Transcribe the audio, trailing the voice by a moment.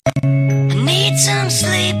I need some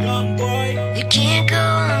sleep. You can't go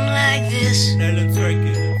on like this.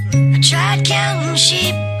 I tried counting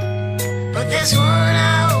sheep, but there's one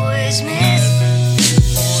I always miss.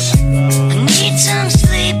 I need some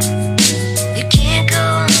sleep. You can't go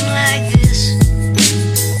on like this.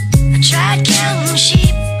 I tried counting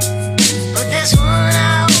sheep, but there's one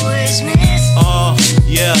I always miss.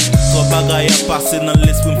 Yeah, so bagay a pase nan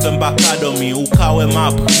l'esprit m'fè Mpaka Domii. Ou ka wè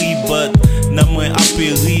m'apri, but nan mwen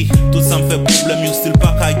aperi. Tout sa m'fè problem, yo still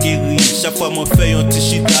pa ka geri. Chaque fois mwen fè yon ti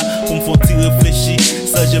chita pou m'fon ti reflechi.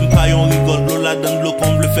 Sa j'aime pa yon rigol, lo la dan l'eau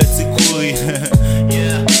kon vle fè ti kouri.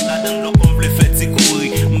 Yeah, la dan l'eau kon vle fè ti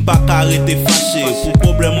kouri. M'paka arrete fâché, pou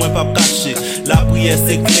problem mwen pa kache. La prière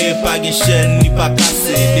c'est clair, pas gen chaîne ni pas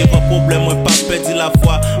cassé. Devant problème mwen pa perdi la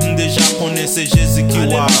foi. M'deja connaît c'est Jésus qui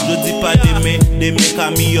wa. Je dis pas d'aimer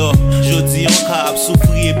Camille. Je dis on ka ap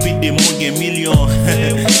souffri et puis des mon gen million.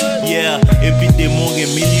 Yeah, et puis des mon gen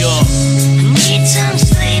million. I need some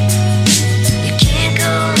sleep. You can't go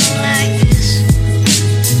on like this.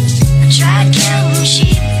 I tried counting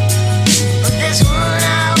sheep, but there's one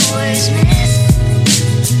I always miss.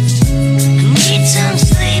 I need some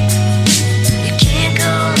sleep. You can't go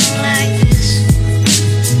on like this.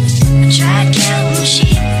 I tried counting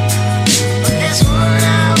sheep, but there's one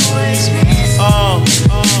I always miss.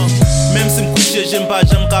 Même si m'couche j'aime pas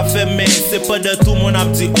j'aime ka fè mais c'est pas de tout mon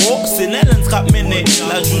ap di oh c'est Nerlens k'ap mene.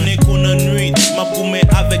 La journée qu'on a nuit m'a promet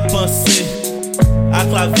avec pensée. Ak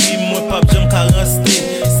la vie moi pas j'aime ka rester.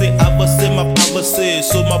 C'est avancer m'a avancer.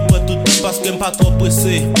 So m'a prend tout temps parce que m'pas trop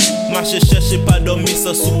pressé. Marcher chercher pas dormir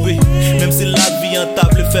sans souper. Même si la vie en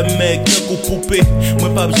table fait mec ou poupée. Moi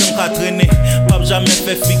pas j'aime ka traîner. Pas jamais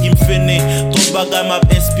fait figue m'fene. Ton bagay m'a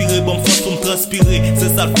inspiré bon force pour m'transpirer.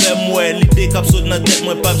 C'est ça fait moi l'idée cap saute dans tête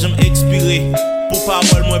moi pas j'aime expirer. Pour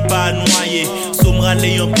parole moi pas noyer. So m'rale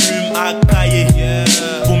yon plume à cahier.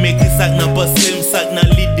 Pour m'écrire ça nan pensée ça nan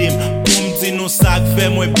l'idée. Si nous ça fait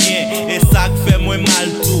moins bien et ça fait moins mal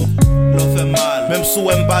tout. L'on fait mal. Même si on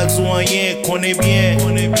pas rien, qu'on est bien.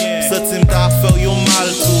 Ça t'im ta faire yo mal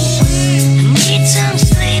tout.